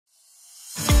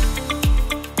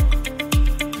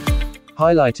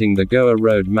Highlighting the Goa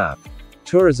roadmap,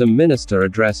 Tourism Minister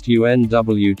addressed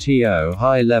UNWTO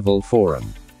High-Level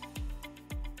Forum.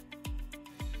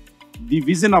 The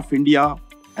vision of India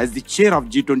as the chair of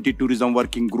G20 Tourism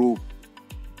Working Group,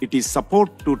 it is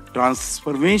support to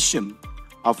transformation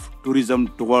of tourism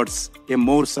towards a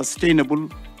more sustainable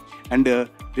and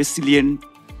resilient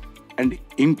and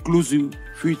inclusive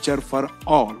future for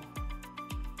all.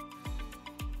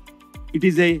 It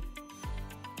is a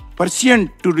pursuant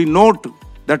to denote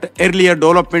that earlier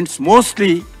developments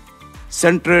mostly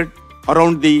centered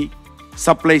around the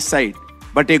supply side,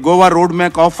 but a Goa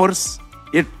roadmap offers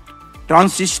a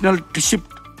transitional shift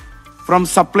from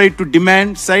supply to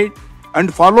demand side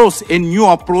and follows a new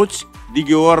approach. The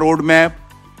Goa roadmap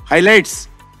highlights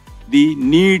the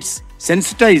needs,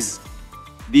 sensitize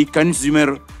the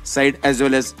consumer side as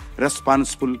well as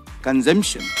responsible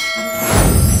consumption.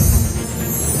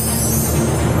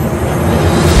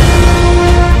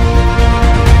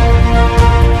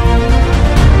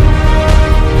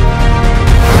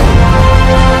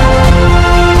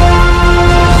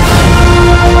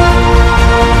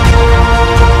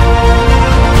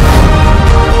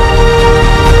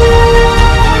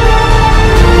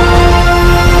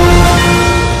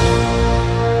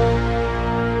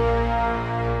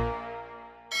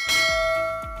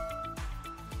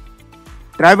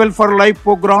 Travel for Life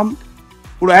program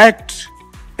would act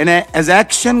as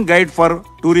action guide for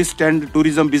tourist and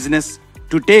tourism business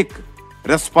to take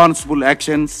responsible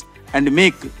actions and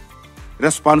make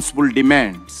responsible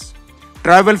demands.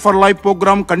 Travel for Life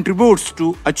program contributes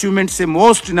to achievements a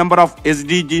most number of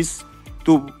SDGs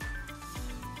to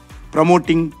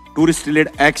promoting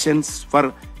tourist-led actions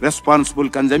for responsible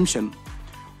consumption.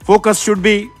 Focus should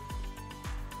be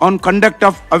on conduct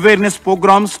of awareness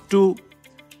programs to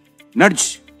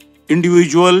nudge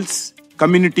individuals,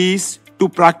 communities to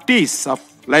practice of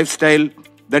lifestyle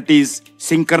that is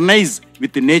synchronized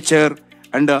with nature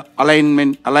and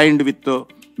aligned with the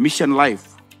mission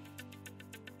life.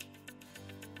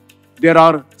 There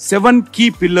are 7 key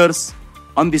pillars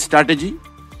on this strategy: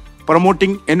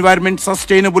 promoting environment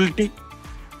sustainability,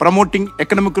 promoting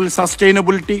economical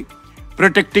sustainability,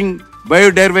 protecting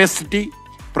biodiversity,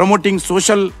 promoting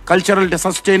social cultural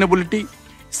sustainability,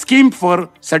 scheme for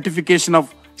certification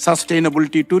of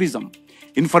sustainability tourism,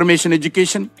 information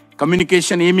education,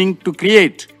 communication aiming to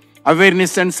create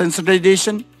awareness and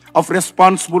sensitization of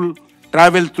responsible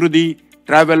travel through the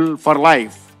Travel for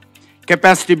Life,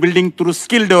 capacity building through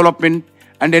skill development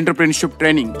and entrepreneurship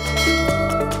training.